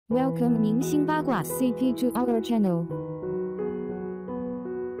Welcome 明星八卦 CP to our channel。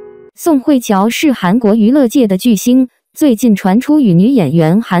宋慧乔是韩国娱乐界的巨星，最近传出与女演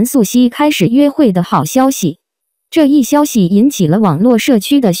员韩素希开始约会的好消息。这一消息引起了网络社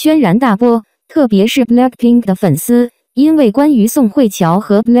区的轩然大波，特别是 BLACKPINK 的粉丝，因为关于宋慧乔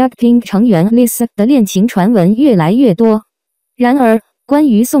和 BLACKPINK 成员 Lisa 的恋情传闻越来越多。然而，关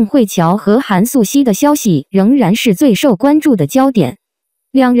于宋慧乔和韩素希的消息仍然是最受关注的焦点。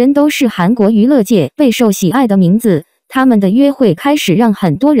两人都是韩国娱乐界备受喜爱的名字，他们的约会开始让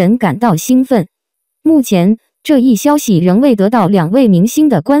很多人感到兴奋。目前，这一消息仍未得到两位明星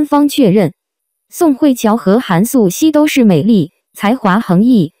的官方确认。宋慧乔和韩素希都是美丽、才华横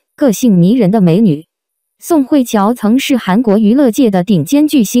溢、个性迷人的美女。宋慧乔曾是韩国娱乐界的顶尖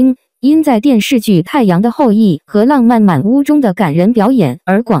巨星，因在电视剧《太阳的后裔》和《浪漫满屋》中的感人表演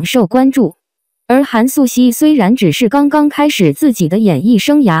而广受关注。而韩素希虽然只是刚刚开始自己的演艺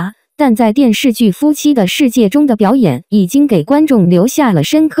生涯，但在电视剧《夫妻的世界》中的表演已经给观众留下了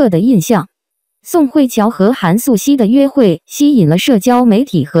深刻的印象。宋慧乔和韩素希的约会吸引了社交媒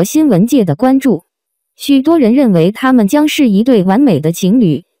体和新闻界的关注，许多人认为他们将是一对完美的情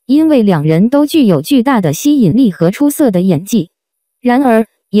侣，因为两人都具有巨大的吸引力和出色的演技。然而，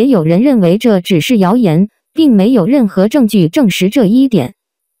也有人认为这只是谣言，并没有任何证据证实这一点。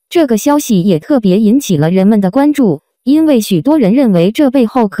这个消息也特别引起了人们的关注，因为许多人认为这背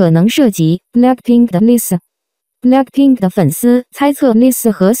后可能涉及 BLACKPINK 的 Lisa。BLACKPINK 的粉丝猜测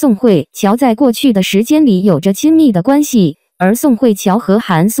Lisa 和宋慧乔在过去的时间里有着亲密的关系，而宋慧乔和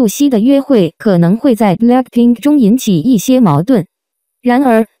韩素希的约会可能会在 BLACKPINK 中引起一些矛盾。然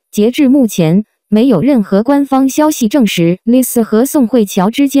而，截至目前，没有任何官方消息证实 Lisa 和宋慧乔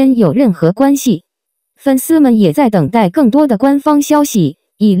之间有任何关系。粉丝们也在等待更多的官方消息，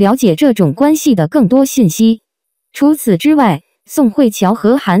以了解这种关系的更多信息。除此之外，宋慧乔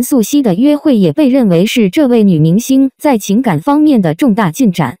和韩素希的约会也被认为是这位女明星在情感方面的重大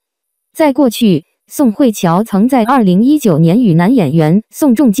进展。在过去，宋慧乔曾在2019年与男演员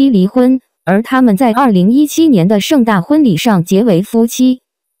宋仲基离婚，而他们在2017年的盛大婚礼上结为夫妻。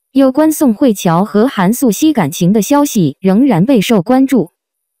有关宋慧乔和韩素希感情的消息仍然备受关注，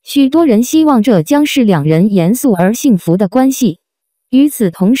许多人希望这将是两人严肃而幸福的关系。与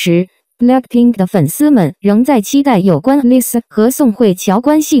此同时， BLACKPINK 的粉丝们仍在期待有关 Lisa 和宋慧乔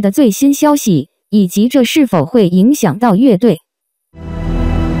关系的最新消息，以及这是否会影响到乐队。